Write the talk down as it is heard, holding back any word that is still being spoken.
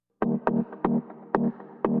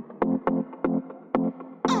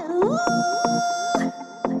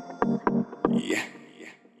Yeah.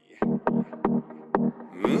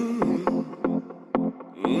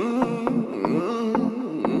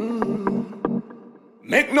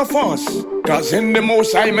 Make no fuss, cause in the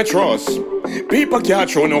most I me trust. People can't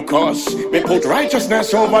throw no cuss. Me put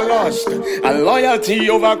righteousness over lust and loyalty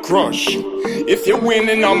over crush. If you're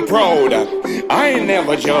winning, I'm proud. I ain't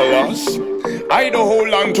never jealous. I don't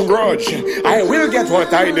hold on to grudge. I will get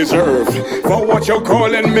what I deserve for what you're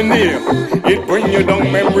calling me name. It bring you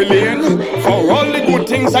down memory lane. For all the good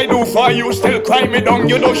things I do for you, still cry me down,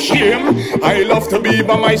 you no shame. I love to be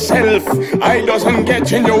by myself. I doesn't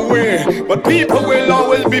get in your way. But people will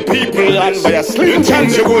always be people, and by a slim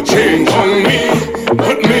chance you go change on me.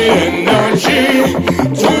 Put me energy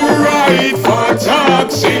to ride for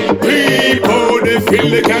toxic people. They feel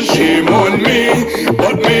they can shame on me.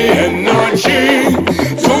 Put me energy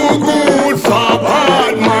too good for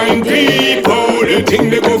bad mind people. They think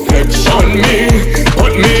they go flex on me.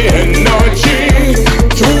 Put me energy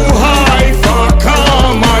too high for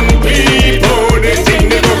common people. They think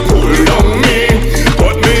they go pull on me.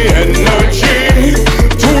 Put me energy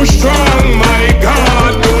too strong, my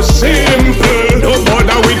God, too simple. Don't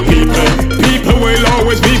bother with people. People will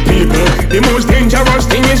always be people. The most dangerous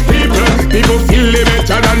thing is people. People feel they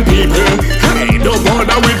better than people. Hey, don't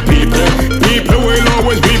bother with people. People will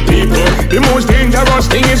always be people. The most dangerous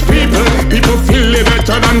thing is people. People feel they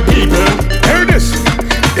better than people. Hear this?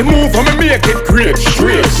 The move on me make it great,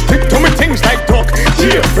 straight. Stick to me things like talk,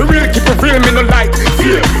 yeah. For real, keep it real, me no like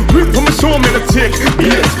fear. Real for my soul, me no take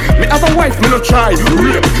bait. Me have a wife, me no try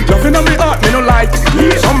rape. Loving on me heart, me no like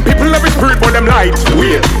yeah. Some people have a spirit, but them light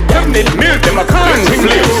weird. Them need milk, them a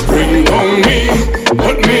conflict. Bring on me,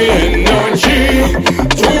 put me energy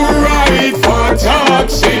to ride for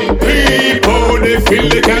toxic people. They feel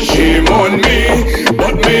they can shame on me.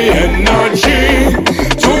 Put me energy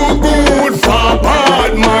too good for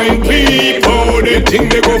bad mind people. They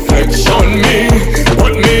think they go flex on me.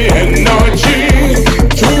 Put me energy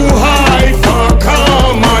too high for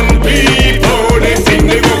common people. They think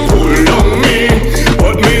they go pull on me.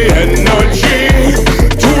 Put me energy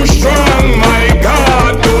too strong, my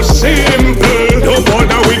God, too simple. Don't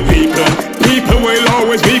bother with people. People will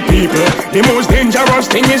always be people. The most dangerous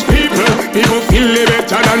thing is people. People feel they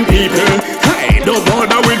better than people. Hey, don't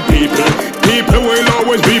bother with people. People will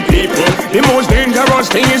always be people. The most dangerous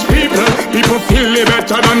thing is people. People feel they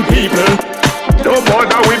better than people. Don't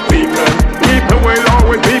bother with people. People will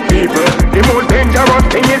always be people. The most dangerous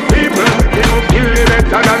thing is people.